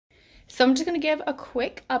So I'm just going to give a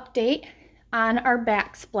quick update on our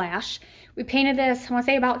backsplash. We painted this, I want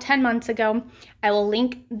to say about 10 months ago. I will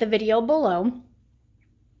link the video below.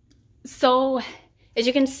 So as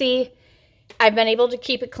you can see, I've been able to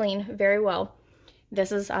keep it clean very well.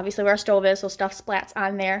 This is obviously where our stove is, so stuff splats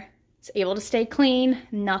on there. It's able to stay clean.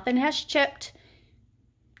 Nothing has chipped.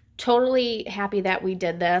 Totally happy that we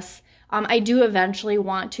did this. I do eventually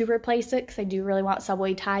want to replace it because I do really want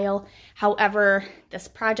subway tile. However, this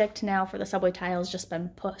project now for the subway tile has just been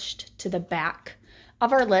pushed to the back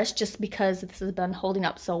of our list just because this has been holding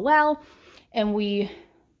up so well, and we're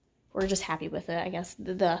just happy with it. I guess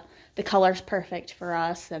the color's perfect for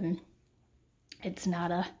us, and it's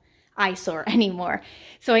not a eyesore anymore.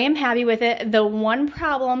 So I am happy with it. The one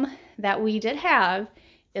problem that we did have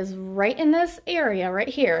is right in this area right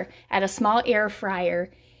here at a small air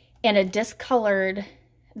fryer, and it discolored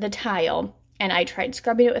the tile, and I tried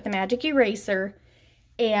scrubbing it with a magic eraser,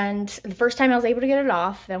 and the first time I was able to get it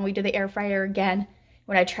off. Then we did the air fryer again.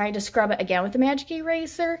 When I tried to scrub it again with the magic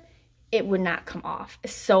eraser, it would not come off.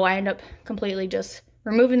 So I ended up completely just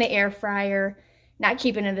removing the air fryer, not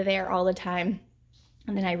keeping it there all the time,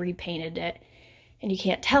 and then I repainted it, and you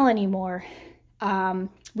can't tell anymore.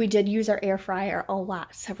 We did use our air fryer a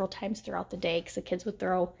lot, several times throughout the day, because the kids would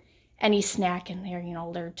throw any snack in there, you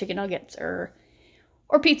know, their chicken nuggets or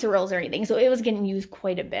pizza rolls or anything. So it was getting used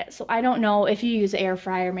quite a bit. So I don't know if you use the air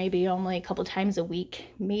fryer maybe only a couple times a week,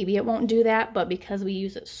 maybe it won't do that, but because we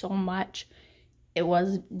use it so much, it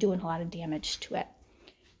was doing a lot of damage to it.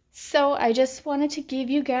 So I just wanted to give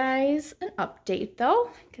you guys an update though.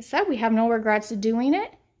 Like I said, we have no regrets to doing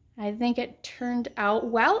it. I think it turned out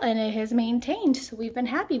well and it has maintained, so we've been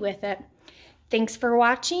happy with it. Thanks for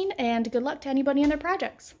watching and good luck to anybody in their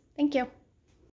projects. Thank you.